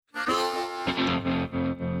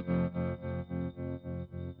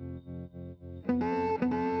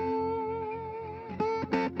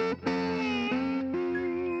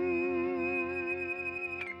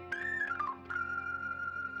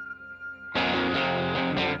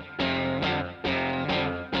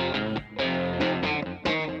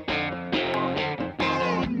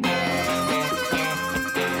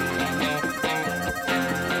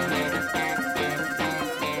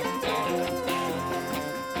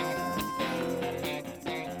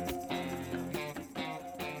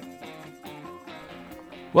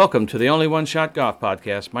Welcome to the Only One Shot Golf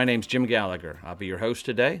Podcast. My name's Jim Gallagher. I'll be your host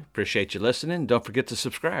today. Appreciate you listening. Don't forget to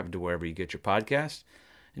subscribe to wherever you get your podcasts.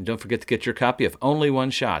 And don't forget to get your copy of Only One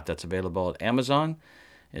Shot. That's available at Amazon.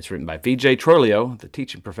 It's written by VJ Trolio, the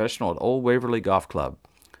teaching professional at Old Waverly Golf Club.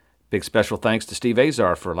 Big special thanks to Steve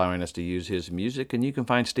Azar for allowing us to use his music. And you can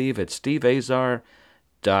find Steve at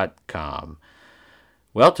steveazar.com.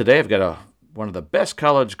 Well, today I've got one of the best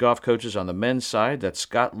college golf coaches on the men's side. That's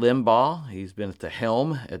Scott Limbaugh. He's been at the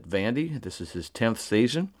helm at Vandy. This is his 10th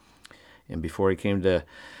season. And before he came to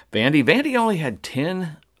Vandy only had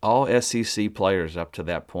 10 all-SEC players up to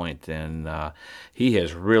that point. And he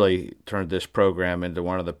has really turned this program into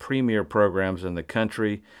one of the premier programs in the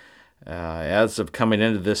country. As of coming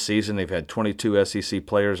into this season, they've had 22 SEC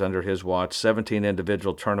players under his watch, 17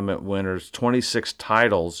 individual tournament winners, 26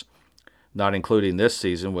 titles, not including this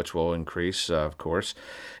season, which will increase, of course.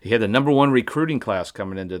 He had the number one recruiting class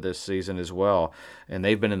coming into this season as well, and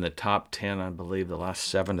they've been in the top 10, I believe, the last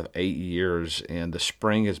 7 to 8 years, and the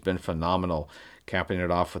spring has been phenomenal, capping it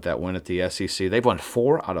off with that win at the SEC. They've won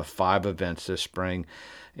 4 out of 5 events this spring,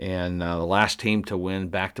 and the last team to win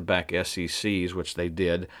back-to-back SECs, which they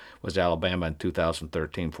did, was Alabama in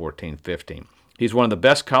 2013, 14, 15. He's one of the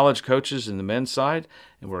best college coaches in the men's side,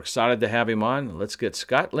 and we're excited to have him on. Let's get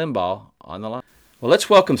Scott Limbaugh on the line. Well, let's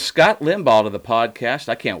welcome Scott Limbaugh to the podcast.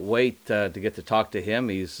 I can't wait to get to talk to him.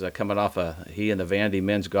 He's coming off he and the Vandy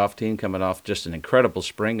men's golf team coming off just an incredible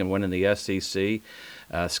spring and winning the SEC.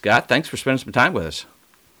 Scott, thanks for spending some time with us.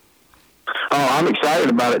 Oh, I'm excited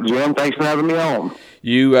about it, Jim. Thanks for having me on.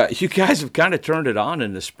 You guys have kind of turned it on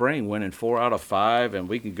in the spring, winning 4 out of 5, and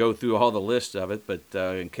we can go through all the list of it, but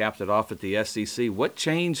and capped it off at the SEC. What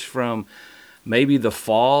changed from maybe the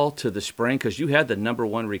fall to the spring? Because you had the number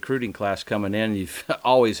one recruiting class coming in. You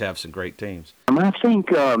always have some great teams. I think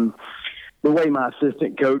the way my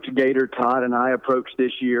assistant coach, Gator Todd, and I approached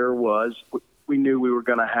this year was we knew we were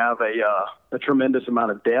going to have a tremendous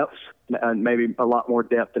amount of depth, and maybe a lot more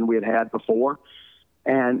depth than we had before.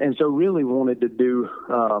 And so really wanted to do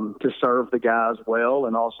to serve the guys well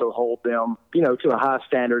and also hold them, to a high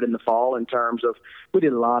standard in the fall in terms of we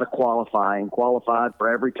did a lot of qualified for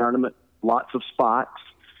every tournament, lots of spots.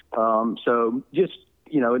 So just,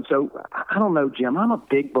 and so I don't know, Jim, I'm a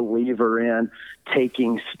big believer in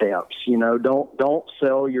taking steps. Don't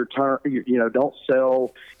sell don't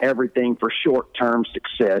sell everything for short-term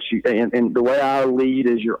success. And the way I lead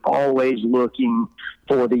is you're always looking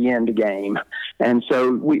for the end game. And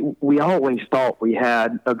so we always thought we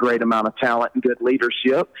had a great amount of talent and good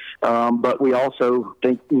leadership, but we also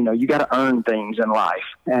think, you got to earn things in life.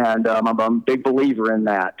 And I'm a big believer in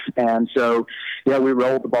that. And so, we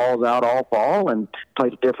rolled the balls out all fall and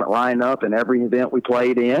played a different lineup in every event we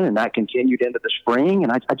played in, and that continued into the spring.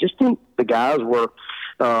 And I just think the guys were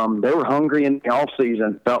they were hungry in the off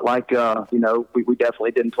season. Felt like we definitely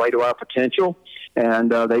didn't play to our potential,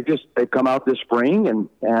 and they've come out this spring and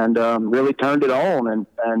really turned it on, and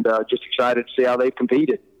just excited to see how they've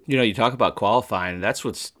competed. You talk about qualifying, and that's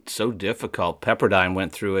what's so difficult. Pepperdine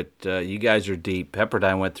went through it. You guys are deep.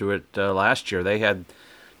 Pepperdine went through it last year. They had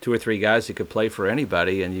 2 or 3 guys that could play for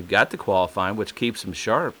anybody, and you've got the qualifying, which keeps them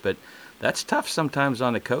sharp. But that's tough sometimes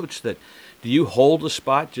on a coach. Do you hold a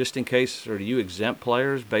spot just in case, or do you exempt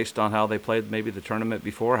players based on how they played maybe the tournament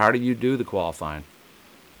before? How do you do the qualifying?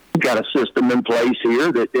 We've got a system in place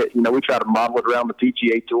here that we try to model it around the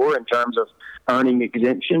PGA Tour in terms of earning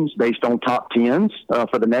exemptions based on top 10s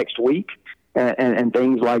for the next week and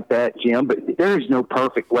things like that, Jim. But there is no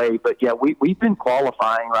perfect way. But, we've been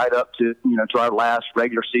qualifying right up to, to our last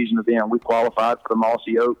regular season event. We qualified for the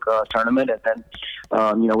Mossy Oak tournament, and then,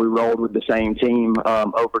 we rolled with the same team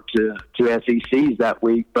over to SECs that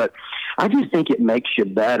week. But I just think it makes you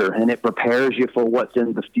better, and it prepares you for what's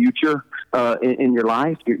in the future in your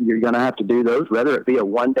life. You're going to have to do those, whether it be a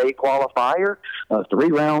one-day qualifier, a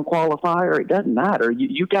 3-round qualifier. It doesn't matter.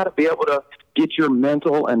 You got to be able to get your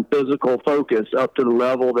mental and physical focus up to the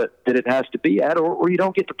level that it has to be at, or you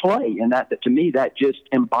don't get to play. And that to me, that just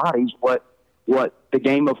embodies what the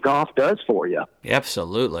game of golf does for you.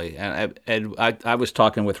 Absolutely. And I was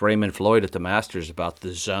talking with Raymond Floyd at the Masters about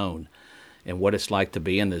the zone and what it's like to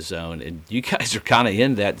be in the zone. And you guys are kind of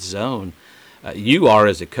in that zone. You are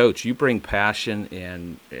as a coach. You bring passion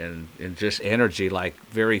and just energy like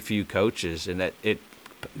very few coaches, and that it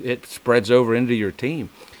spreads over into your team.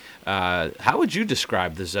 How would you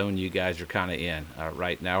describe the zone you guys are kind of in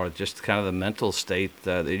right now, or just kind of the mental state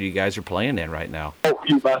that you guys are playing in right now? I don't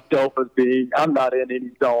view myself as I'm not in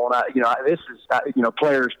any zone.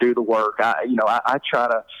 Players do the work. I try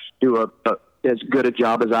to do as good a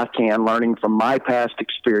job as I can, learning from my past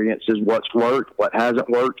experiences, what's worked, what hasn't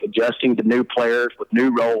worked, adjusting to new players with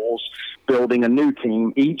new roles, building a new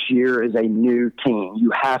team. Each year is a new team.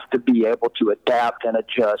 You have to be able to adapt and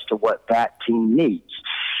adjust to what that team needs.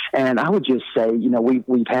 And I would just say,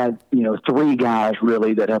 we've had, 3 guys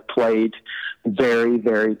really that have played very,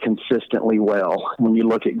 very consistently well. When you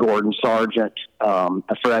look at Gordon Sargent,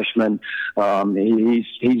 a freshman,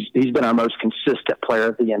 he's been our most consistent player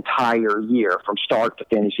of the entire year from start to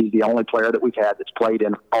finish. He's the only player that we've had that's played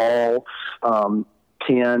in all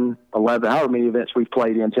 10, 11, however many events we've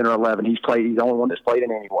played in, 10 or 11. He's the only one that's played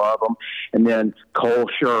in any one of them. And then Cole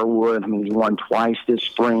Sherwood, he's won twice this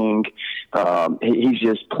spring. He's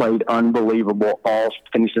just played unbelievable, all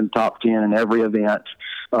finishing top 10 in every event.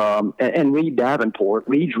 And Reed Davenport,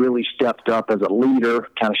 Reed's really stepped up as a leader,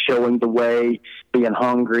 kind of showing the way, being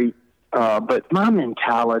hungry. But my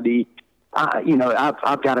mentality,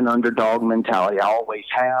 I've got an underdog mentality. I always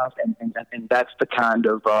have, and that's the kind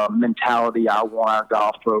of mentality I want our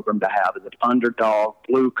golf program to have, is an underdog,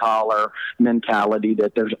 blue-collar mentality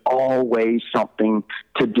that there's always something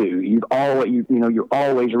to do. You're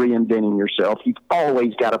always reinventing yourself. You've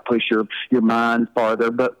always got to push your mind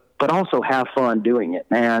farther, but also have fun doing it.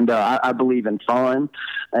 And I believe in fun,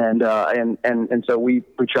 and so we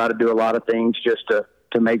try to do a lot of things just to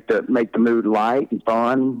make the mood light and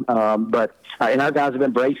fun. But our guys have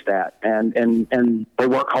embraced that, and they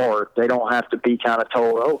work hard. They don't have to be kind of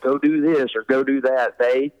told, oh, go do this or go do that.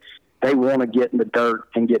 They want to get in the dirt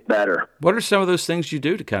and get better. What are some of those things you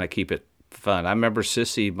do to kind of keep it fun? I remember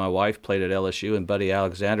Sissy, my wife, played at LSU, and Buddy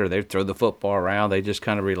Alexander, they'd throw the football around. They just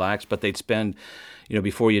kind of relaxed, but they'd spend,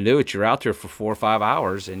 before you knew it, you're out there for 4 or 5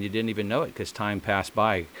 hours, and you didn't even know it because time passed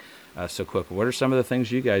by so quick. What are some of the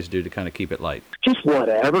things you guys do to kind of keep it light? Just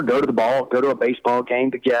whatever. Go to a baseball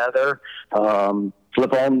game together.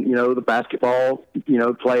 Flip on, the basketball,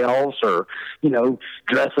 playoffs, or,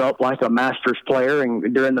 dress up like a Masters player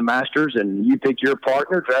and during the Masters, and you pick your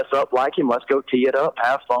partner, dress up like him. Let's go tee it up,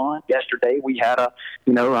 have fun. Yesterday we had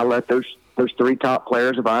I let those 3 top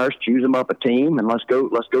players of ours choose them up a team, and let's go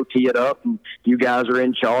tee it up. And you guys are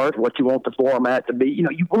in charge. What you want the format to be?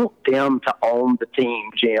 You want them to own the team,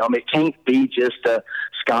 Jim. It can't be just a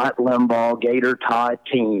Scott Limbaugh, Gator Todd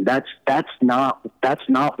team. That's not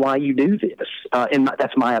why you do this. And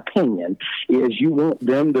that's my opinion. Is you want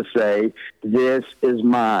them to say, "This is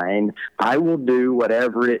mine. I will do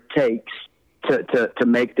whatever it takes to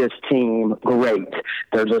make this team great."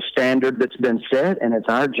 There's a standard that's been set, and it's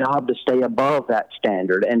our job to stay above that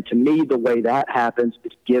standard. And to me, the way that happens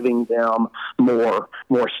is giving them more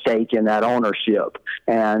stake in that ownership.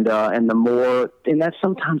 And that's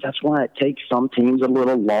why it takes some teams a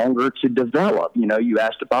little longer to develop. You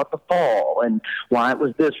asked about the fall and why it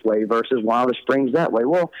was this way versus why the spring's that way.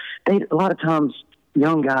 Well, a lot of times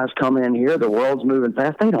young guys come in here, the world's moving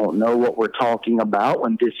fast. They don't know what we're talking about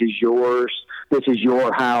when this is yours. This is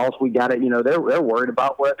your house. We got it. They're worried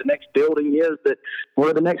about what the next building is,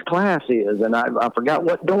 where the next class is. And I forgot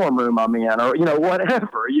what dorm room I'm in, or,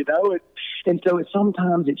 whatever, And so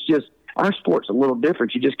sometimes it's just, our sport's a little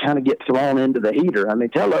different. You just kind of get thrown into the heater.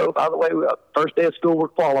 Hello, by the way, first day of school, we're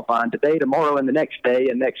qualifying today, tomorrow, and the next day,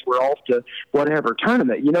 and next we're off to whatever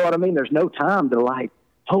tournament. You know what I mean? There's no time to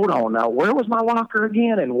hold on now, where was my locker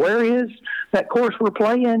again, and where is that course we're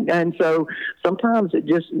playing? And so sometimes it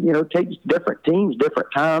just, takes different teams, different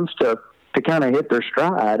times to kind of hit their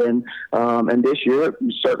stride. And this year it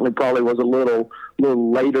certainly probably was a little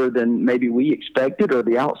later than maybe we expected or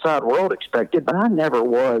the outside world expected, but I never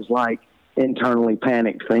was internally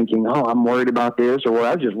panicked thinking, oh, I'm worried about this, or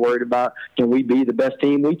I was just worried about, can we be the best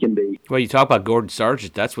team we can be? Well, you talk about Gordon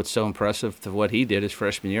Sargent. That's what's so impressive to what he did his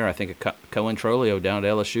freshman year. I think at Cohen Trolio down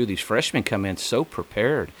at LSU, these freshmen come in so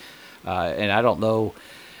prepared. And I don't know,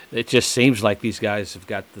 it just seems like these guys have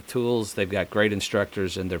got the tools, they've got great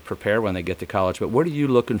instructors, and they're prepared when they get to college. But what are you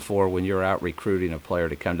looking for when you're out recruiting a player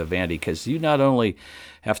to come to Vandy? Because you not only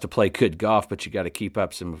have to play good golf, but you got to keep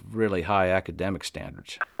up some really high academic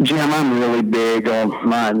standards. Jim, I'm really big on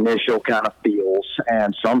my initial kind of feels,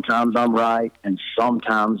 and sometimes I'm right and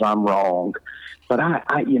sometimes I'm wrong. But I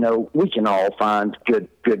we can all find good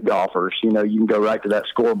golfers. You can go right to that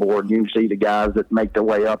scoreboard and you can see the guys that make their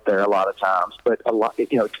way up there a lot of times. But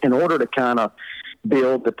in order to kind of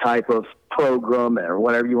build the type of program or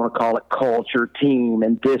whatever you want to call it, culture, team,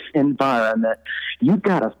 and this environment, you've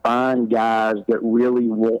got to find guys that really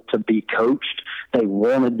want to be coached. They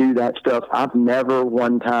want to do that stuff. I've never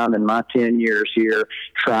one time in my 10 years here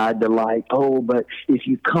tried to but if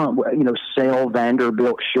you come, sell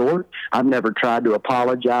Vanderbilt short. I've never tried to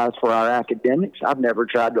apologize for our academics. I've never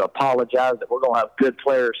tried to apologize that we're going to have good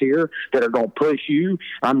players here that are going to push you.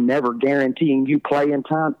 I'm never guaranteeing you playing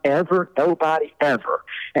time ever, nobody ever.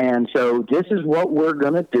 And so this is what we're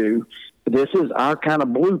going to do. This is our kind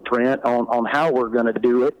of blueprint on how we're going to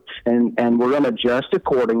do it, and we're going to adjust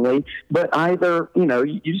accordingly. But either, you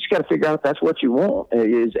just got to figure out if that's what you want,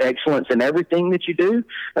 is excellence in everything that you do.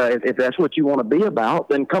 If that's what you want to be about,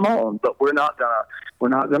 then come on. But we're not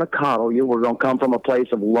gonna coddle you. We're going to come from a place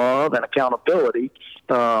of love and accountability.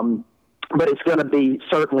 But it's going to be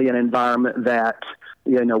certainly an environment that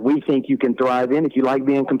we think you can thrive in if you like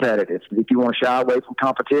being competitive. If you want to shy away from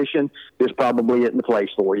competition, this probably isn't the place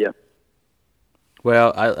for you.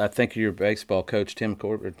 Well, I think your baseball coach, Tim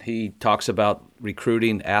Corbett, he talks about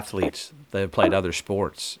recruiting athletes that have played other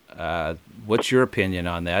sports. What's your opinion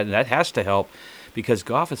on that? And that has to help because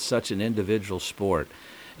golf is such an individual sport.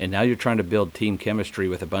 And now you're trying to build team chemistry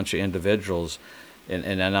with a bunch of individuals. And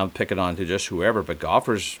then I'm picking on to just whoever. But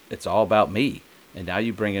golfers, it's all about me. And now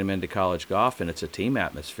you bring them into college golf, and it's a team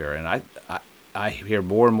atmosphere. And I hear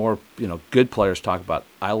more and more, good players talk about,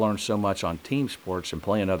 I learned so much on team sports and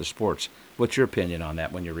playing other sports. What's your opinion on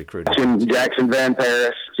that when you're recruiting? Jackson Van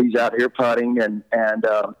Paris, he's out here putting, and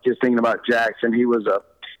just thinking about Jackson,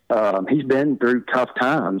 he's been through tough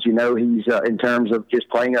times. He's in terms of just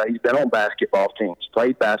playing. He's been on basketball teams,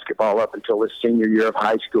 played basketball up until his senior year of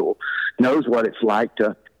high school. Knows what it's like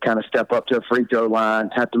to kind of step up to a free throw line,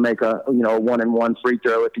 have to make a 1-and-1 free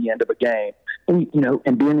throw at the end of a game.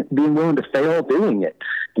 And being willing to fail doing it.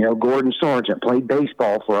 Gordon Sargent played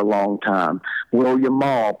baseball for a long time. William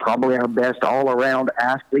Mall, probably our best all-around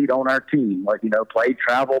athlete on our team, played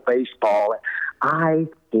travel baseball. I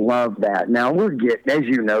love that. Now we're getting, as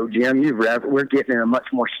you know, Jim, we're getting in a much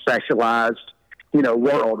more specialized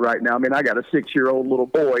world right now. I mean, I got a 6-year-old little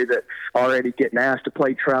boy that already getting asked to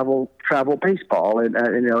play travel baseball,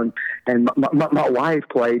 and my wife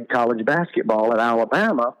played college basketball at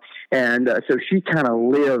Alabama, and so she kind of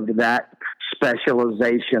lived that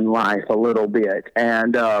specialization life a little bit,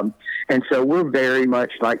 and so we're very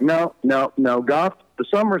much like no golf. The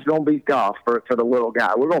summer's going to be golf for the little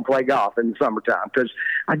guy. We're going to play golf in the summertime because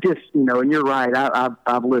I just, and you're right.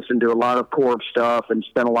 I've listened to a lot of Corb stuff and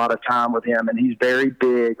spent a lot of time with him, and he's very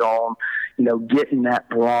big on, getting that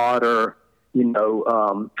broader,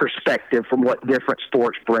 perspective from what different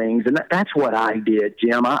sports brings. And that's what I did,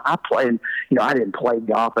 Jim. I played, I didn't play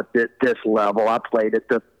golf at this level. I played at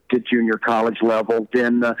the junior college level,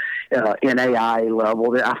 then the NAI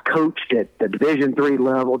level. I've coached at the Division III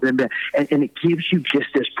level, and it gives you just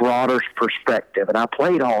this broader perspective. And I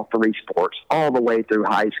played all three sports all the way through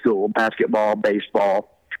high school: basketball,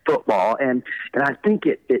 baseball, football, and I think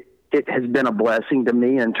it has been a blessing to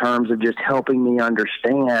me in terms of just helping me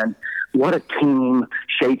understand what a team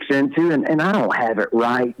shapes into. And I don't have it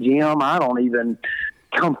right, Jim. I don't even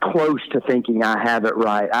come close to thinking I have it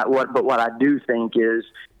right. But what I do think is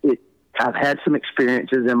I've had some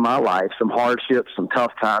experiences in my life, some hardships, some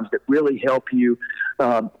tough times that really help you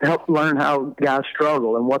help learn how guys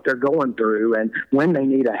struggle and what they're going through, and when they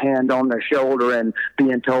need a hand on their shoulder and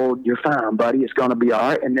being told, "You're fine, buddy, it's going to be all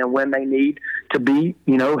right," and then when they need to be,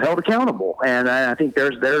 held accountable. And I think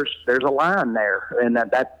there's a line there, and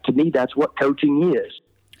that to me, that's what coaching is.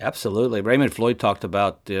 Absolutely. Raymond Floyd talked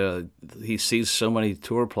about he sees so many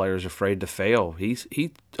tour players afraid to fail.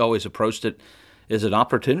 He always approached it as an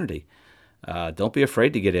opportunity. Don't be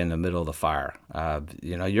afraid to get in the middle of the fire.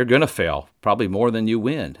 You're going to fail probably more than you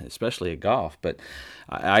win, especially at golf. But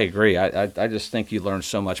I agree. I just think you learn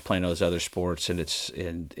so much playing those other sports, and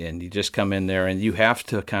you just come in there and you have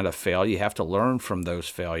to kind of fail. You have to learn from those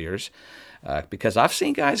failures because I've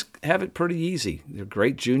seen guys have it pretty easy. They're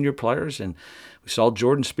great junior players, and we saw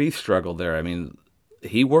Jordan Spieth struggle there. I mean,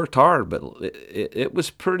 he worked hard, but it was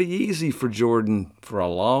pretty easy for Jordan for a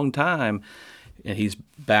long time. And he's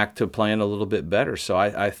back to playing a little bit better. So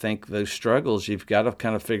I think those struggles, you've got to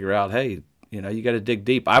kind of figure out, hey, you got to dig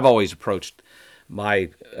deep. I've always approached my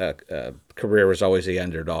career as always the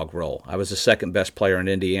underdog role. I was the second best player in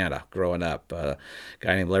Indiana growing up. A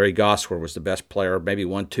guy named Larry Goswer was the best player, maybe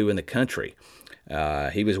 1-2 in the country.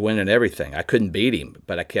 He was winning everything. I couldn't beat him,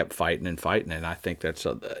 but I kept fighting, and I think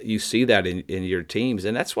you see that in your teams,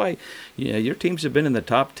 and that's why your teams have been in the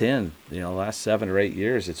top 10. The last 7 or 8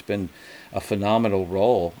 years, it's been a phenomenal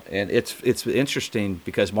role. And it's interesting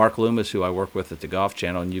because Mark Loomis, who I work with at the Golf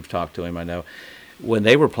Channel, and you've talked to him, I know, when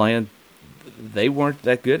they were playing, they weren't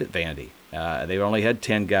that good at Vandy. They only had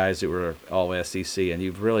 10 guys that were all SEC, and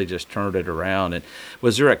you've really just turned it around. And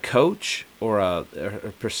was there a coach or a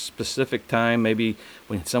specific time, maybe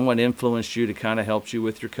when someone influenced you to kind of help you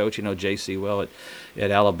with your coaching? J.C. Well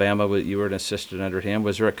at Alabama, you were an assistant under him.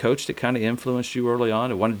 Was there a coach that kind of influenced you early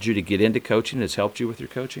on and wanted you to get into coaching, that's helped you with your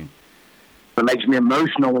coaching? It makes me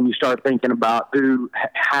emotional when you start thinking about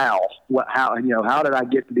how did I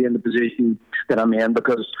get to be in the position that I'm in?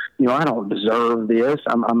 Because, I don't deserve this.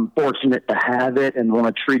 I'm fortunate to have it and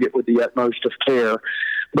want to treat it with the utmost of care.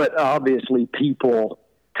 But obviously people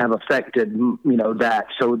have affected, that.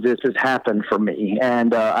 So this has happened for me.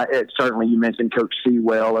 And certainly you mentioned Coach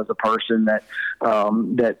Sewell as a person that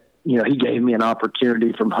he gave me an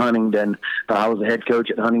opportunity from Huntingdon. I was a head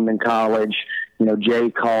coach at Huntingdon College. Jay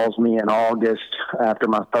calls me in August after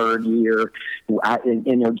my third year.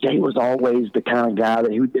 Jay was always the kind of guy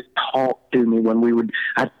that he would just talk to me when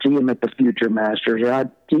I'd see him at the Future Masters, or I'd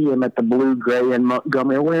see him at the Blue Gray in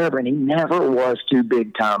Montgomery or wherever, and he never was too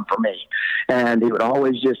big time for me. And he would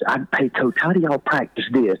always hey, Coach, how do y'all practice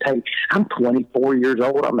this? Hey, I'm 24 years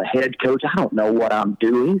old. I'm the head coach. I don't know what I'm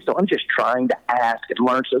doing, so I'm just trying to ask and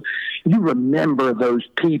learn. So you remember those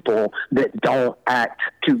people that don't act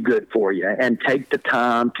too good for you and take the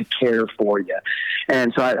time to care for you.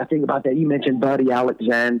 And so I think about that. You mentioned Buddy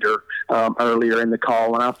Alexander earlier in the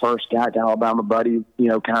call. When I first got to Alabama, Buddy,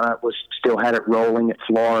 kind of still had it rolling at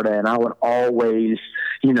Florida, and I would always,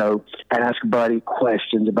 ask Buddy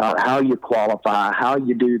questions about how you qualify, how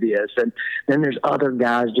you do this. And then there's other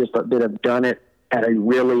guys just that have done it at a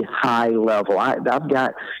really high level. I've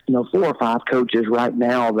got, 4 or 5 coaches right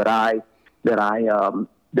now that I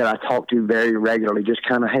talk to very regularly, just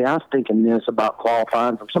kind of, hey, I was thinking this about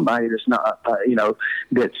qualifying from somebody that's not,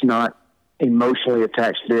 that's not emotionally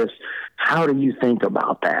attached to this. How do you think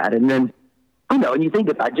about that? And then, and you think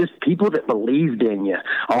about just people that believed in you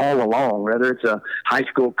all along, whether it's a high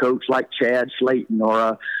school coach like Chad Slayton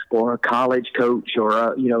or a college coach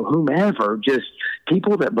or whomever, just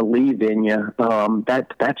people that believe in you.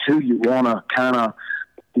 That's who you want to kind of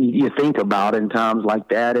you think about in times like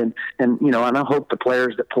that. And I hope the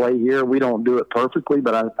players that play here, we don't do it perfectly,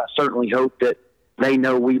 but I certainly hope that they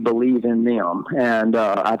know we believe in them. And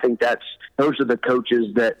I think those are the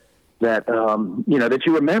coaches that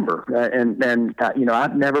you remember.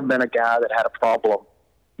 I've never been a guy that had a problem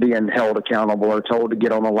being held accountable or told to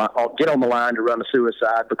get on the line to run a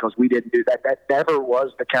suicide because we didn't do that. That never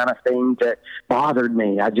was the kind of thing that bothered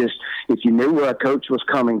me. If you knew where a coach was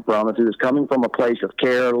coming from, if he was coming from a place of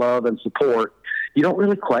care, love, and support, you don't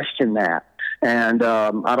really question that. And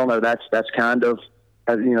I don't know, that's kind of,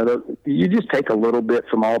 you just take a little bit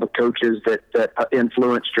from all the coaches that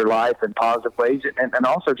influenced your life in positive ways, and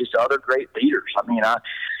also just other great leaders. I mean,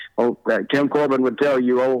 Tim Corbin would tell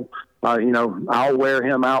you, I'll wear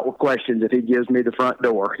him out with questions if he gives me the front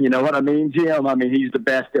door. You know what I mean, Jim? I mean, he's the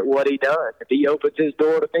best at what he does. If he opens his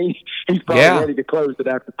door to me, he's probably ready to close it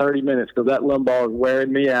after 30 minutes because that Limbaugh is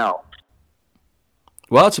wearing me out.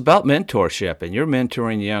 Well, it's about mentorship, and you're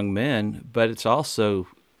mentoring young men, but it's also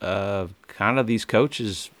kind of these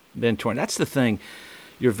coaches mentoring. That's the thing.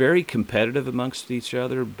 You're very competitive amongst each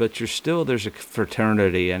other, but there's a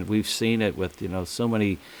fraternity, and we've seen it with, so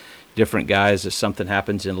many different guys as something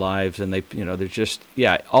happens in lives, and they're just,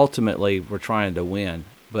 ultimately we're trying to win.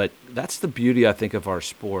 But that's the beauty, I think, of our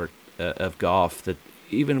sport, of golf, that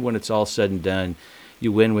even when it's all said and done,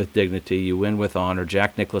 you win with dignity, you win with honor.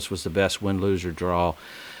 Jack Nicklaus was the best win, lose, or draw.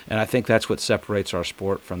 And I think that's what separates our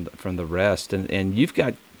sport from the rest. And you've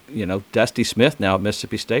got, Dusty Smith now at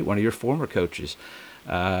Mississippi State, one of your former coaches.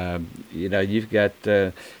 You've got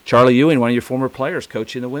Charlie Ewing, one of your former players,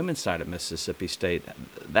 coaching the women's side at Mississippi State.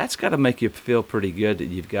 That's got to make you feel pretty good that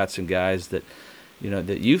you've got some guys that,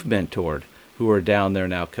 that you've mentored who are down there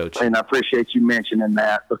now coaching. And I appreciate you mentioning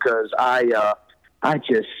that because I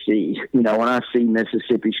just see, when I see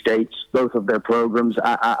Mississippi State's, both of their programs,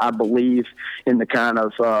 I believe in the kind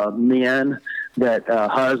of men that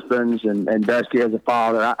husbands and Dusty as a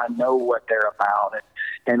father, I know what they're about.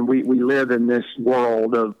 And we live in this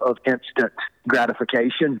world of instant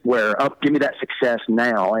gratification where, give me that success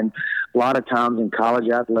now. And a lot of times in college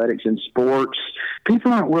athletics and sports,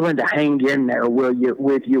 people aren't willing to hang in there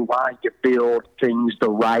with you while you build things the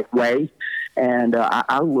right way. And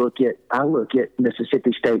I look at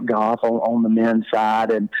Mississippi State golf on the men's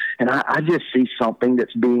side, and I just see something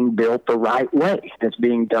that's being built the right way, that's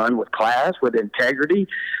being done with class, with integrity,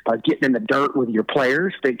 getting in the dirt with your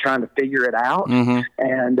players, trying to figure it out. Mm-hmm.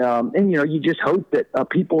 And you just hope that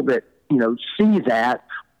people that see that,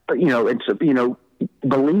 it's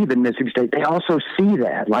believe in Mississippi State. They also see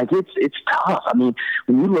that. Like, it's tough. I mean,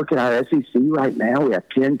 when you look at our SEC right now, we have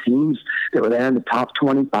 10 teams that were there in the top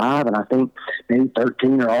 25, and I think maybe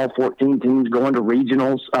 13 or all 14 teams going to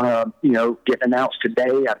regionals, getting announced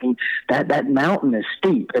today. I mean, that mountain is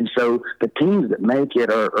steep, and so the teams that make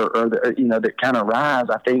it or that kind of rise,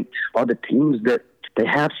 I think, are the teams that they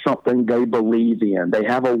have something they believe in. They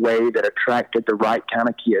have a way that attracted the right kind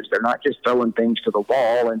of kids. They're not just throwing things to the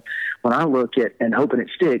wall. And when I look at, and hoping it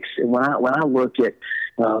sticks, and when I look at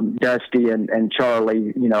Dusty and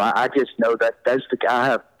Charlie, I just know that that's the guy. I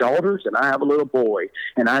have daughters and I have a little boy,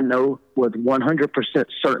 and I know with 100%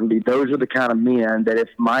 certainty those are the kind of men that if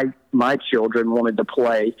my children wanted to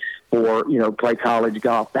play or play college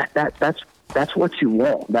golf, that's what you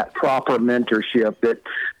want, that proper mentorship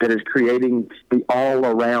that is creating the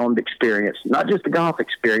all-around experience, not just the golf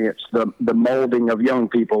experience, the molding of young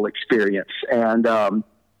people experience. And,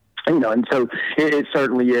 and so it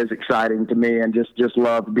certainly is exciting to me, and just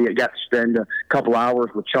love to got to spend a couple hours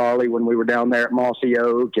with Charlie when we were down there at Mossy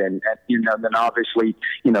Oak, and then obviously,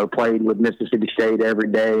 played with Mississippi State every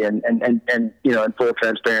day. And in full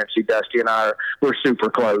transparency, Dusty and we're super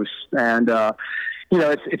close. And,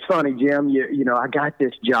 it's funny, Jim. I got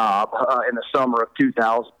this job in the summer of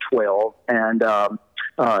 2012, and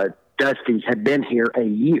Dusty had been here a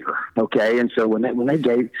year. Okay, and so when they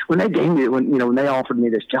offered me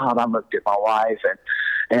this job, I looked at my wife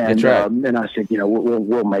and I said,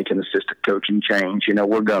 we'll make an assistant coaching change.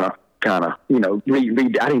 We're gonna kind of I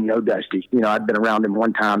didn't know Dusty. I'd been around him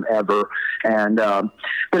one time ever, and but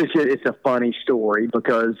it's a funny story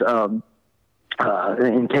because.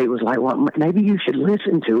 And Kate was like, well, maybe you should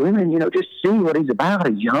listen to him and, just see what he's about.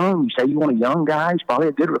 He's young. You say you want a young guy. He's probably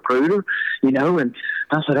a good recruiter, and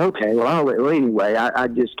I said, okay, well, anyway, I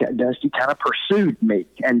just, Dusty kind of pursued me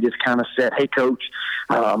and just kind of said, hey, Coach,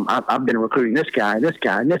 I've been recruiting this guy, and this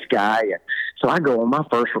guy, and this guy. And so I go on my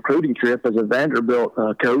first recruiting trip as a Vanderbilt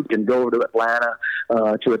coach and go over to Atlanta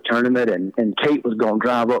to a tournament, and Kate was going to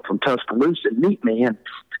drive up from Tuscaloosa and meet me, and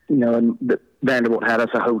Vanderbilt had us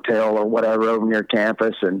a hotel or whatever over near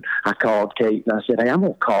campus, and I called Kate and I said, hey, I'm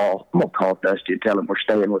gonna call Dusty and tell him we're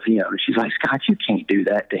staying with him. And she's like, Scott, you can't do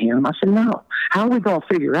that to him. I said, no. How are we gonna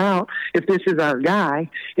figure out if this is our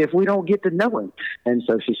guy if we don't get to know him? And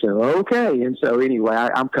so she said, okay. And so anyway,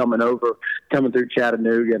 I'm coming through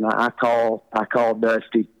Chattanooga, and I called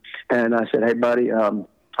Dusty and I said, hey, buddy,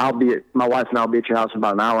 my wife and I'll be at your house in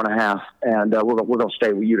about an hour and a half, and we're going to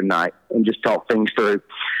stay with you tonight and just talk things through.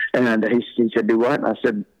 And he said, do what? And I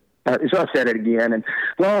said, so I said it again. And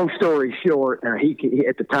long story short, he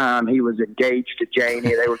at the time, he was engaged to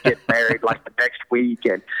Janie. They were getting married like the next week.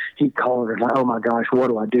 And he called her like, oh, my gosh, what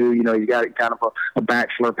do I do? You got kind of a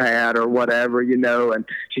bachelor pad or whatever, And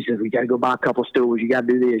she said, we got to go buy a couple of stools. You got to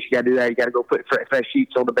do this. You got to do that. You got to go put fresh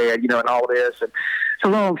sheets on the bed, and all this. And so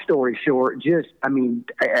long story short, I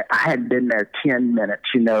hadn't been there 10 minutes,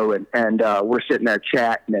 and we're sitting there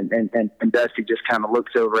chatting, and Dusty just kind of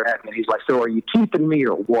looks over at me, and he's like, so are you keeping me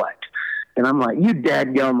or what? And I'm like, you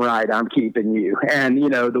dadgum right, I'm keeping you. And,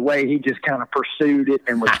 the way he just kind of pursued it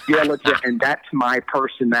and was diligent, and that's my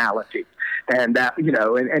personality. And that,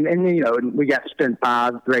 and we got to spend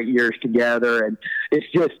 5 great years together. And it's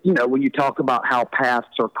just, when you talk about how paths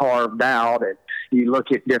are carved out and you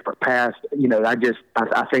look at different paths,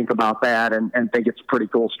 I think about that and think it's a pretty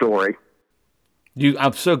cool story.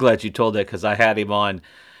 I'm so glad you told that, because I had him on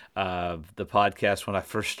the podcast when I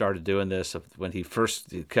first started doing this, when he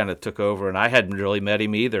first kind of took over, and I hadn't really met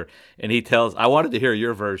him either. And I wanted to hear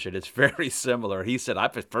your version. It's very similar. He said, I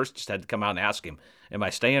first just had to come out and ask him, am I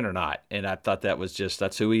staying or not? And I thought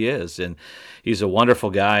that's who he is. And he's a wonderful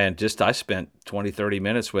guy. And I spent 20, 30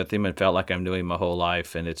 minutes with him and felt like I knew him my whole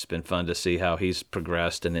life. And it's been fun to see how he's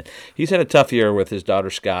progressed. And he's had a tough year with his daughter,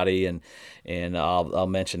 Scotty. And I'll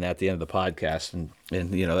mention that at the end of the podcast. And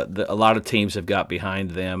a lot of teams have got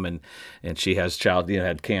behind them. And she has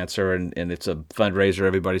had cancer. And it's a fundraiser.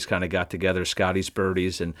 Everybody's kind of got together, Scotty's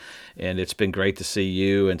Birdies. And it's been great to see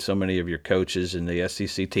you and so many of your coaches and the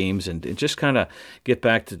SEC teams and just kind of get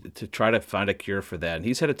back to try to find a cure for that. And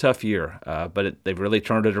he's had a tough year, but they've really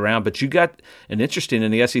turned it around. But you got, and interesting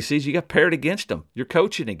in the SECs, you got paired against them. You're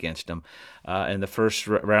coaching against them in the first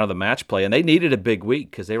round of the match play. And they needed a big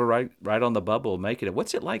week because they were right on the bubble making it.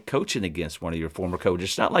 What's it like coaching against one of your former coaches?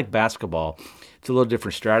 It's not like basketball. It's a little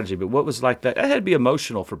different strategy. But what was like that? That had to be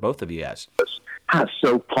emotional for both of you guys. I was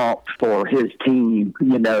so pumped for his team,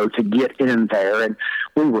 to get in there. And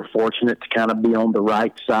we were fortunate to kind of be on the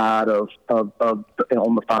right side of on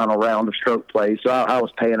the final round of stroke play. So I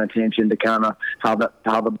was paying attention to kind of how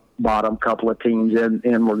the bottom couple of teams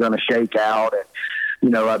in were going to shake out. And,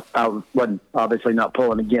 I wasn't obviously not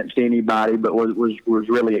pulling against anybody, but was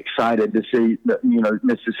really excited to see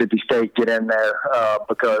Mississippi State get in there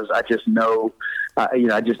because I just know,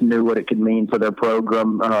 I just knew what it could mean for their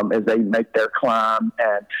program as they make their climb.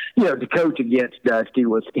 And to coach against Dusty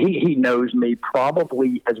he knows me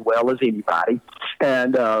probably as well as anybody,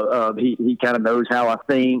 and he kind of knows how I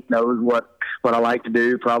think, knows what I like to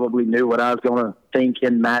do. Probably knew what I was going to think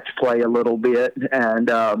in match play a little bit,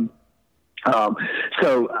 and.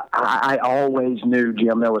 So I always knew,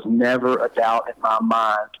 Jim, there was never a doubt in my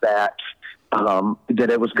mind that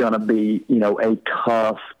it was going to be, a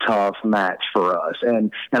tough match for us.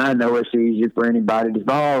 And I know it's easy for anybody to say,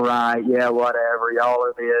 all right, yeah, whatever, y'all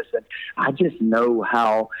are this. And I just know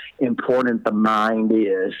how important the mind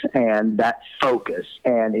is and that focus.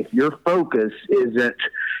 And if your focus isn't,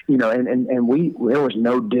 and there was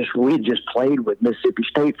no we had just played with Mississippi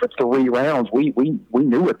State for 3 rounds. We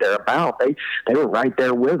knew what they're about. They were right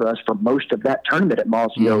there with us for most of that tournament at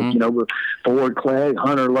Mossy Oak. With Ford Clegg,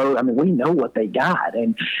 Hunter Lowe. I mean, we know what they got.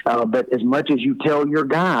 And but as much as you tell your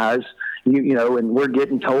guys, and we're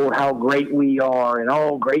getting told how great we are and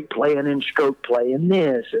all great playing in stroke play and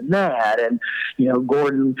this and that. And,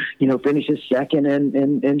 Gordon, finishes second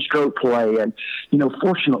in stroke play. And,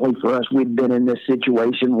 fortunately for us, we'd been in this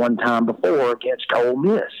situation one time before against Ole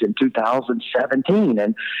Miss in 2017.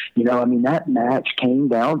 And, that match came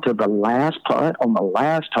down to the last putt on the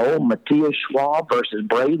last hole, Matthias Schwab versus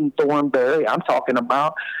Braden Thornberry. I'm talking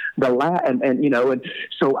about the last, and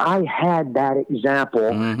so I had that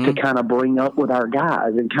example to kind of bring up with our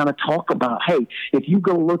guys and kind of talk about, hey, if you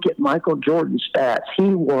go look at Michael Jordan's stats,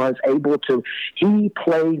 he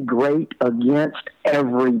played great against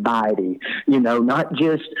everybody, not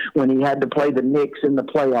just when he had to play the Knicks in the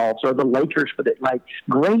playoffs or the Lakers, but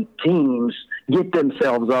great teams get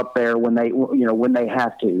themselves up there when they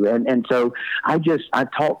have to. And so I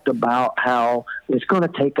talked about how it's going to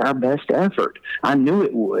take our best effort. I knew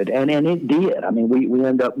it would. And it did. I mean, we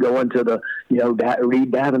end up going to the,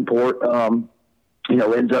 Reed Davenport,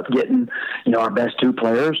 ends up getting, our best 2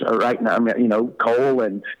 players right now. Cole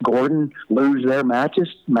and Gordon lose their matches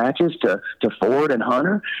to Ford and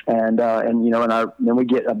Hunter, and then we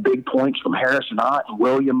get a big points from Harrison Ott and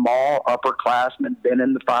William Mall, upperclassmen, been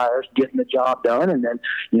in the fires, getting the job done, and then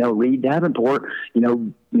Reed Davenport,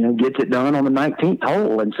 gets it done on the 19th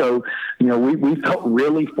hole. And so, we felt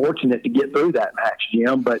really fortunate to get through that match,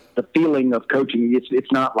 Jim. But the feeling of coaching,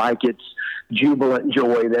 it's not like it's jubilant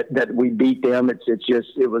joy that we beat them. It's just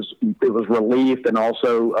it was relief, and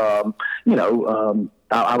also I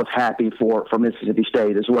was happy for Mississippi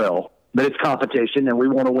State as well. But it's competition, and we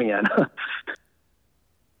want to win.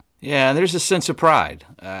 Yeah, and there's a sense of pride,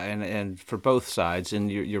 and for both sides,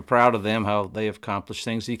 and you're proud of them, how they have accomplished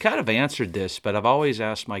things. You kind of answered this, but I've always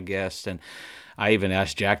asked my guests, and I even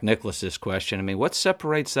asked Jack Nicklaus this question. I mean, what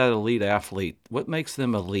separates that elite athlete? What makes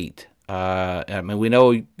them elite? I mean, we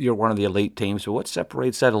know you're one of the elite teams, but what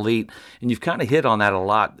separates that elite? And you've kind of hit on that a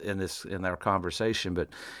lot in our conversation. But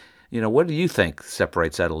what do you think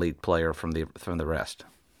separates that elite player from the rest?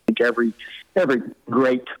 I think every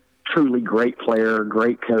truly great player,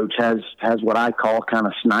 great coach has what I call kind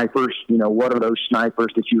of snipers. What are those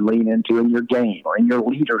snipers that you lean into in your game or in your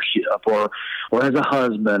leadership or as a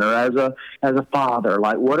husband or as a father?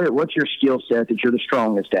 Like what's your skill set that you're the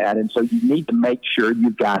strongest at? And so you need to make sure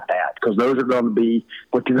you've got that, because those are going to be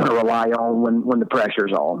what you're going to rely on when the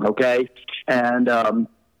pressure's on. Okay. And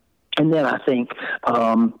then I think,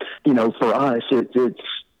 for us,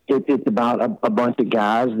 it's about a bunch of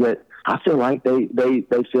guys that I feel like they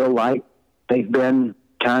feel like they've been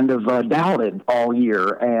kind of doubted all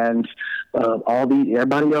year, and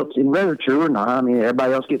everybody else, and whether true or not, I mean,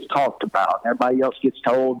 everybody else gets talked about. Everybody else gets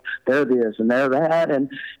told they're this and they're that, and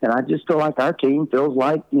I just feel like our team feels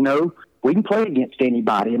like we can play against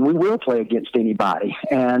anybody, and we will play against anybody,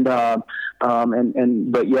 and but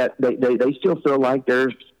yet they still feel like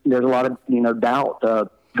there's a lot of doubt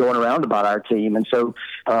going around about our team. And so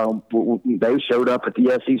they showed up at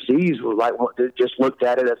the SECs, just looked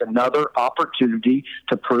at it as another opportunity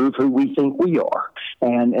to prove who we think we are.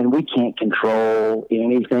 And we can't control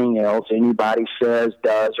anything else anybody says,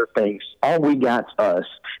 does, or thinks. All we got's us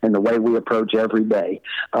and the way we approach every day.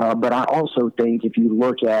 But I also think if you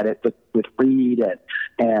look at it with Reed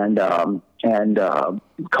and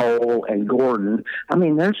Cole and Gordon, I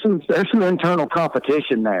mean, there's some internal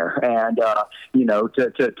competition there, and to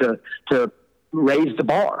raised the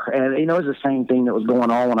bar. And, it's the same thing that was going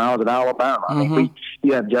on when I was at Alabama. I mean,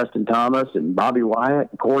 you have Justin Thomas and Bobby Wyatt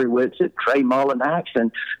and Corey Whitsitt, Trey Mullinax.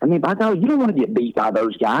 And, by God, you don't want to get beat by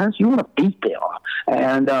those guys. You want to beat them.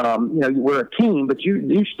 And, we're a team, but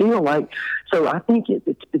you still so I think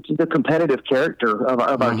it's the competitive character of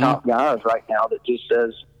our top guys right now that just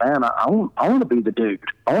says, man, I want to be the dude.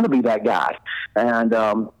 I want to be that guy. And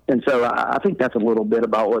so I think that's a little bit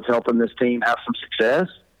about what's helping this team have some success.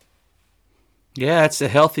 Yeah, it's a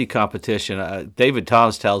healthy competition. David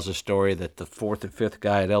Toms tells a story that the fourth and fifth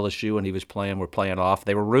guy at LSU when he was playing were playing off.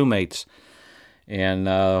 They were roommates, and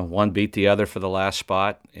one beat the other for the last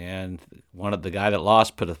spot. And the guy that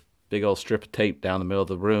lost put a big old strip of tape down the middle of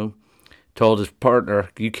the room, told his partner,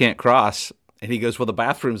 "You can't cross." And he goes, "Well, the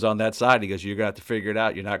bathroom's on that side." He goes, "You're going to have to figure it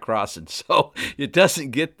out. You're not crossing." So it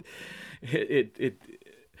doesn't get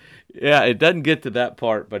it doesn't get to that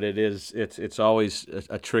part, but it's always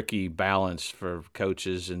a tricky balance for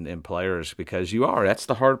coaches and players because that's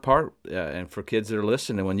the hard part. And for kids that are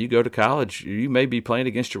listening, when you go to college, you may be playing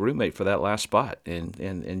against your roommate for that last spot,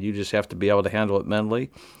 and you just have to be able to handle it mentally.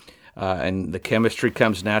 And the chemistry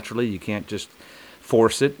comes naturally. You can't just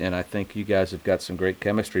force it, and I think you guys have got some great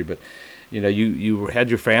chemistry. But you had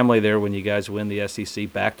your family there when you guys win the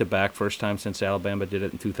SEC back-to-back, first time since Alabama did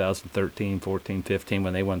it in 2013, 14, 15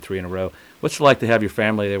 when they won 3 in a row. What's it like to have your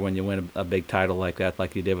family there when you win a big title like that,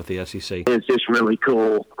 like you did with the SEC? It's just really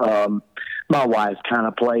cool. My wife kind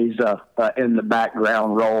of plays in the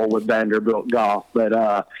background role with Vanderbilt golf,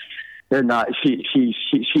 but they're not. She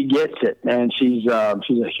gets it, and she's a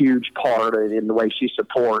huge part of it in the way she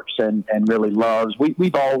supports and really loves.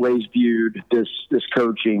 We've always viewed this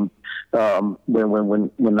coaching.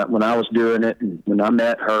 When I was doing it, and when I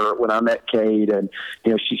met her, when I met Kate, and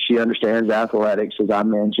she understands athletics, as I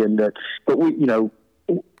mentioned. But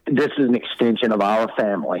this is an extension of our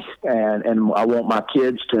family, and I want my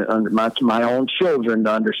kids my own children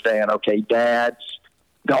to understand. Okay, Dad's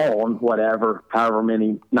gone, however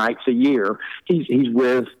many nights a year, he's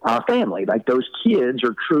with our family. Like those kids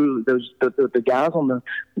are true. The guys on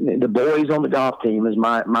the boys on the golf team, as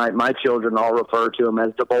my children all refer to them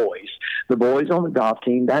as the boys. The boys on the golf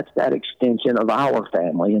team, that's that extension of our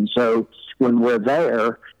family. And so when we're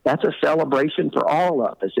there, that's a celebration for all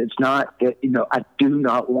of us. It's not, I do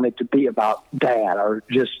not want it to be about Dad or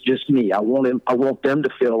just me. I want them to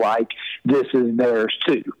feel like this is theirs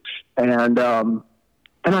too.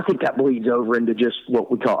 And I think that bleeds over into just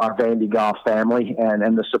what we call our Vandy Golf family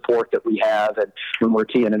and the support that we have. And when we're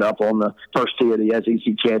teeing it up on the first tee of the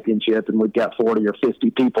SEC championship and we've got 40 or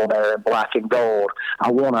 50 people there in black and gold,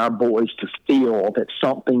 I want our boys to feel that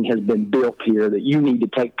something has been built here that you need to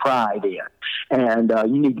take pride in. And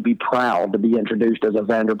you need to be proud to be introduced as a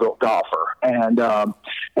Vanderbilt golfer. And I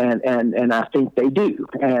think they do.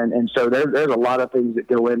 And so there's a lot of things that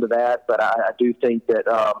go into that, but I do think that,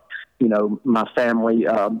 my family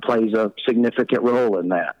plays a significant role in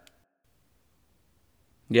that.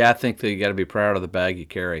 Yeah, I think that you got to be proud of the bag you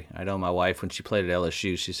carry. I know my wife, when she played at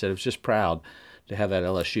LSU, she said it was just proud to have that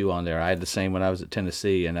LSU on there. I had the same when I was at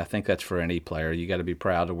Tennessee, and I think that's for any player. You got to be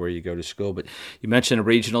proud of where you go to school. But you mentioned the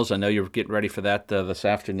regionals. I know you're getting ready for that this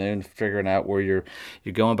afternoon, figuring out where you're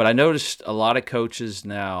going. But I noticed a lot of coaches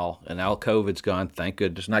now, and now COVID's gone, thank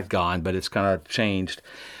goodness, not gone, but it's kind of changed.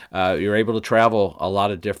 You're able to travel a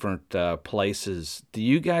lot of different places. Do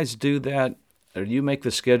you guys do that? Or do you make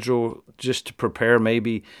the schedule just to prepare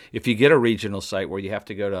maybe if you get a regional site where you have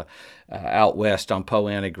to go to out west on Poa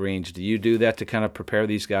annua Greens? Do you do that to kind of prepare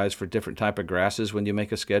these guys for different type of grasses when you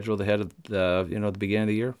make a schedule ahead of the beginning of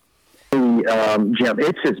the year? Jim,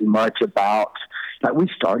 it's as much about we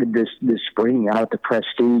started this spring out at the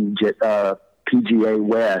Prestige at PGA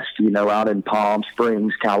West, out in Palm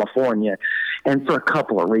Springs, California. And for a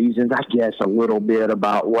couple of reasons, I guess a little bit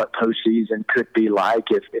about what postseason could be like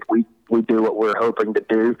if we do what we're hoping to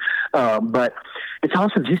do. But it's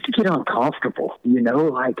also just to get uncomfortable,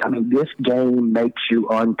 this game makes you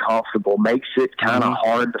uncomfortable, makes it kind of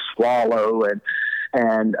hard to swallow.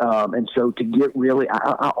 And so to get really,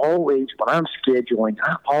 I always, when I'm scheduling,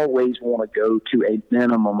 I always want to go to a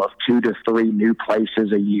minimum of 2 to 3 new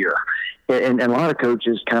places a year. And a lot of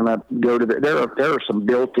coaches kind of go to there are some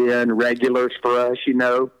built-in regulars for us,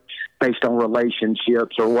 based on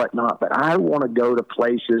relationships or whatnot. But I want to go to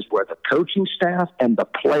places where the coaching staff and the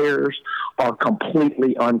players are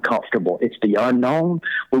completely uncomfortable. It's the unknown.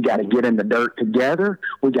 We got to get in the dirt together.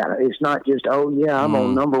 It's not just, I'm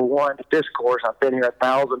on number 1 at this course. I've been here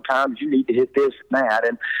 1,000 times. You need to hit this and that.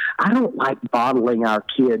 And I don't like bottling our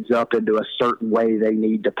kids up into a certain way they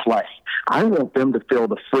need to play. I want them to feel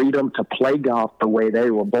the freedom to play golf the way they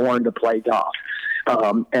were born to play golf.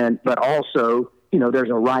 But also, there's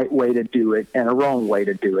a right way to do it and a wrong way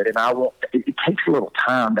to do it. And it takes a little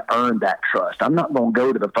time to earn that trust. I'm not going to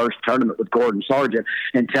go to the first tournament with Gordon Sargent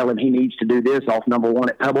and tell him he needs to do this off number one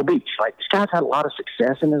at Pebble Beach. Like, this guy's had a lot of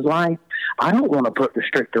success in his life. I don't want to put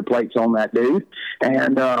restrictor plates on that dude.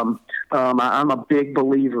 And I'm a big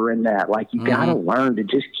believer in that. Like, you got to learn to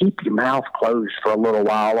just keep your mouth closed for a little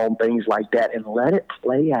while on things like that and let it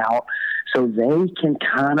play out so they can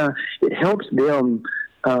it helps them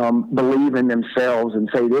believe in themselves and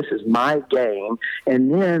say, this is my game.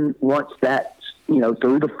 And then once that's,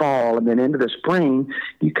 through the fall and then into the spring,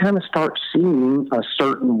 you kind of start seeing a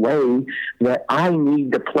certain way that I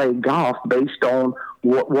need to play golf based on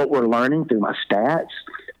what we're learning through my stats,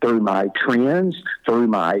 through my trends, through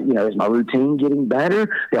my, is my routine getting better?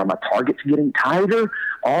 Are my targets getting tighter?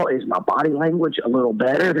 Is my body language a little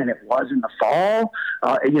better than it was in the fall?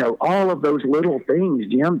 All of those little things,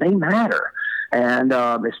 Jim, they matter. And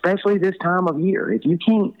especially this time of year, if you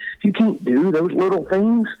can't do those little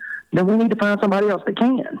things, then we need to find somebody else that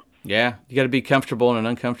can. Yeah, you got to be comfortable in an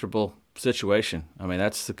uncomfortable situation. I mean,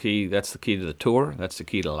 that's the key. That's the key to the tour. That's the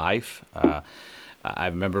key to life. I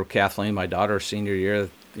remember Kathleen, my daughter's senior year,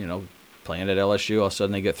 playing at LSU. All of a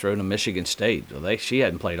sudden, they get thrown to Michigan State. She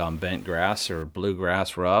hadn't played on bent grass or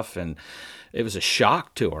bluegrass rough, and it was a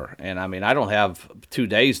shock to her. And I mean, I don't have 2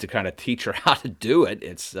 days to kind of teach her how to do it.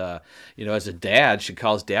 It's, as a dad, she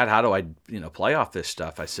calls, Dad, how do I, play off this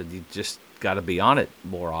stuff? I said, you just got to be on it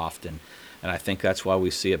more often. And I think that's why we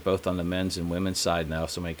see it both on the men's and women's side now,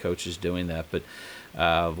 so many coaches doing that. But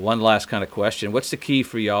one last kind of question. What's the key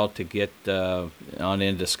for y'all to get on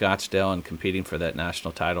into Scottsdale and competing for that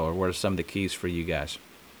national title? Or what are some of the keys for you guys?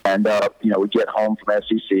 And, we get home from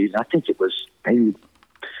SECs. I think it was maybe,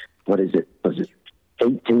 was it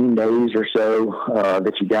 18 days or so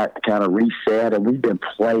that you got to kind of reset, and we've been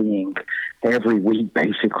playing every week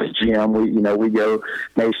basically, Jim. We go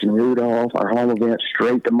Mason Rudolph, our home event,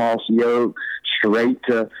 straight to Mossy Oak, straight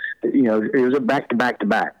to, it was a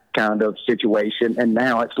back-to-back-to-back kind of situation, and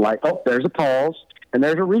now it's like, there's a pause and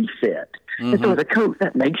there's a reset. And so as a coach,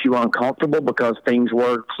 that makes you uncomfortable because things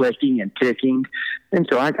were clicking and ticking. And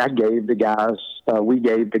so I gave the guys, we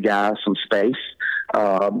gave the guys some space.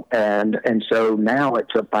 And so now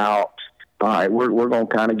it's about, all right, we're going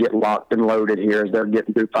to kind of get locked and loaded here as they're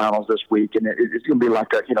getting through finals this week. And it's going to be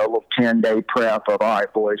like a, little 10-day prep of, all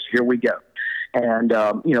right, boys, here we go. And,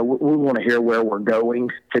 we want to hear where we're going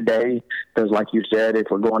today because, like you said, if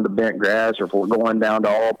we're going to bent grass or if we're going down to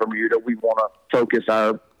all Bermuda, we want to focus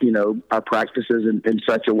our practices in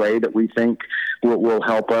such a way that we think will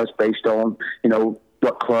help us based on,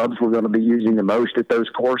 what clubs we're going to be using the most at those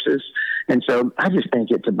courses. And so I just think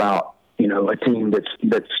it's about, a team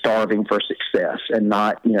that's starving for success and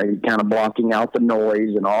not, kind of blocking out the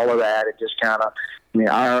noise and all of that. It just kind of,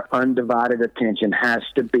 our undivided attention has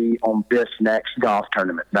to be on this next golf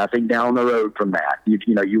tournament. Nothing down the road from that.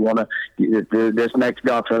 You want to, this next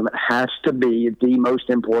golf tournament has to be the most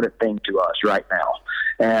important thing to us right now.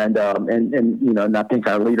 And I think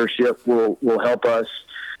our leadership will help us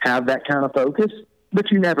have that kind of focus. But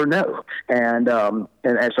you never know, and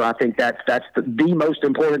so I think that's the most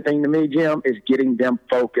important thing to me, Jim, is getting them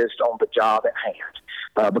focused on the job at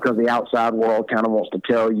hand, because the outside world kind of wants to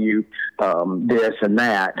tell you this and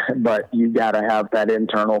that, but you got to have that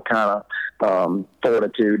internal kind of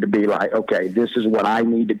fortitude to be like, okay, this is what I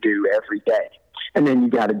need to do every day. And then you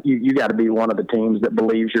got to be one of the teams that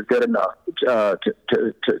believes you're good enough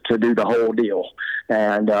to do the whole deal,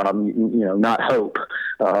 and not hope.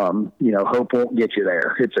 Hope won't get you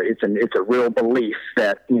there. It's a real belief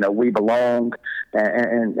that we belong,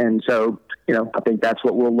 and so I think that's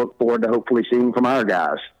what we'll look forward to hopefully seeing from our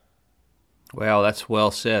guys. Well, that's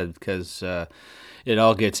well said, because it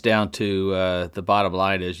all gets down to the bottom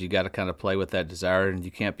line is you got to kind of play with that desire, and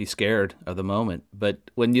you can't be scared of the moment. But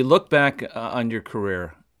when you look back on your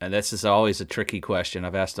career, and this is always a tricky question,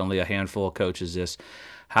 I've asked only a handful of coaches this,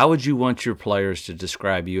 how would you want your players to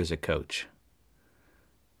describe you as a coach?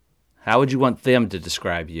 How would you want them to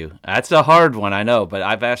describe you? That's a hard one, I know, but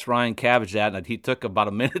I've asked Ryan Cabbage that, and he took about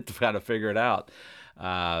a minute to kind of figure it out.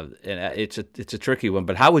 And it's a tricky one,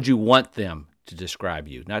 but how would you want them to describe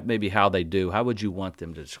you? Not maybe how they do. How would you want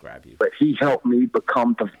them to describe you? But he helped me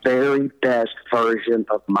become the very best version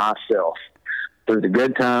of myself through the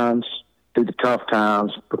good times, through the tough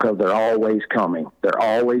times, because they're always coming. They're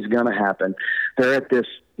always going to happen. They're at this,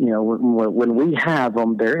 when we have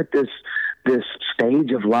them, they're at this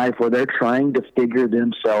stage of life where they're trying to figure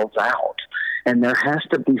themselves out. And there has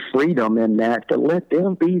to be freedom in that to let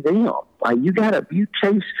them be them. Like you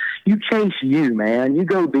chase you, man. You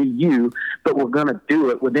go be you, but we're going to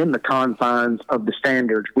do it within the confines of the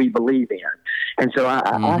standards we believe in. And so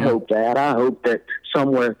I hope that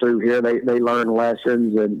somewhere through here they learn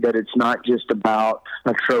lessons, and that it's not just about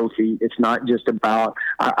a trophy. It's not just about,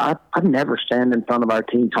 I never stand in front of our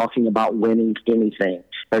team talking about winning anything.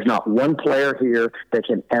 There's not one player here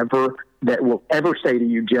that will ever say to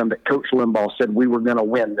you, Jim, that Coach Limbaugh said we were going to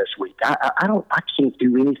win this week. I can't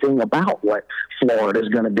do anything about what Florida is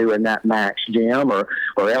going to do in that match, Jim, or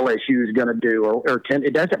LSU is going to do, or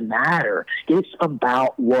it doesn't matter. It's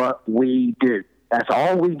about what we do. That's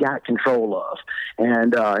all we got control of,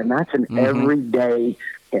 and that's an everyday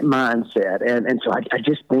mindset. And so I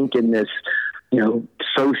just think in this,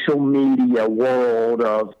 social media world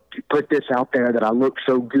of put this out there that I look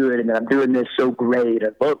so good and that I'm doing this so great,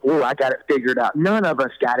 and look, I got it figured out. None of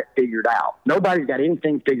us got it figured out. Nobody's got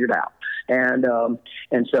anything figured out. And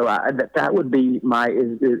so that would be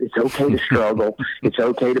it's okay to struggle. It's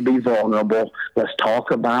okay to be vulnerable. Let's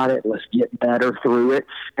talk about it. Let's get better through it.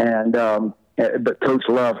 But Coach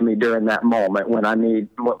loved me during that moment when I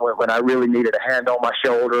really needed a hand on my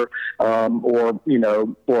shoulder, or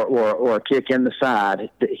a kick in the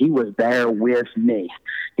side. He was there with me.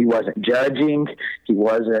 He wasn't judging. He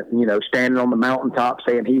wasn't, standing on the mountaintop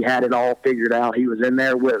saying he had it all figured out. He was in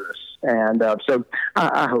there with us. And so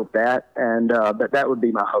I hope that, and that would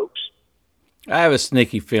be my hopes. I have a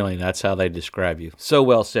sneaky feeling that's how they describe you. So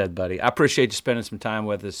well said, buddy. I appreciate you spending some time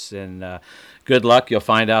with us, and good luck. You'll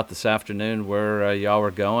find out this afternoon where y'all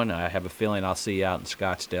are going. I have a feeling I'll see you out in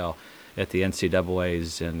Scottsdale at the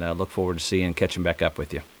NCAAs, and look forward to seeing and catching back up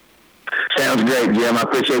with you. Sounds great, Jim. I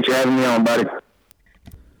appreciate you having me on, buddy.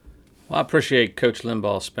 Well, I appreciate Coach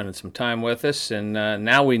Limbaugh spending some time with us, and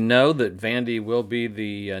now we know that Vandy will be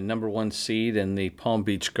the number 1 seed in the Palm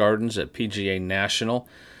Beach Gardens at PGA National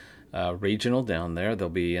Regional down there. They'll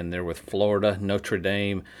be in there with Florida, Notre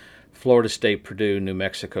Dame, Florida State, Purdue, New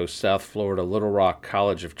Mexico, South Florida, Little Rock,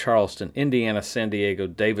 College of Charleston, Indiana, San Diego,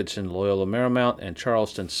 Davidson, Loyola Marymount, and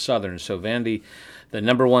Charleston Southern. So Vandy, the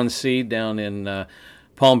number 1 seed down in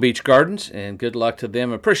Palm Beach Gardens, and good luck to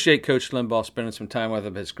them. Appreciate Coach Limbaugh spending some time with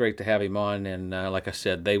them. It's great to have him on, and like I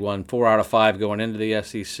said, they won 4 out of 5 going into the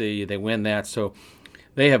SEC. They win that, so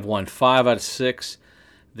they have won 5 out of 6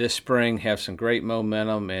 this spring, have some great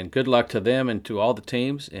momentum, and good luck to them and to all the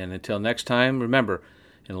teams. And until next time, remember,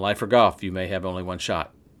 in life or golf, you may have only one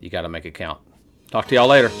shot. You got to make it count. Talk to y'all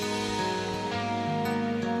later.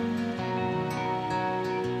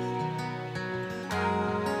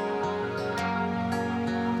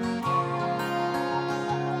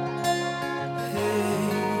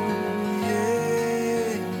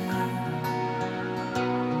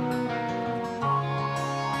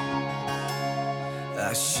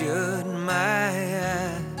 I shut my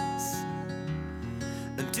eyes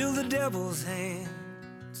until the devil's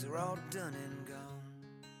hands are all done in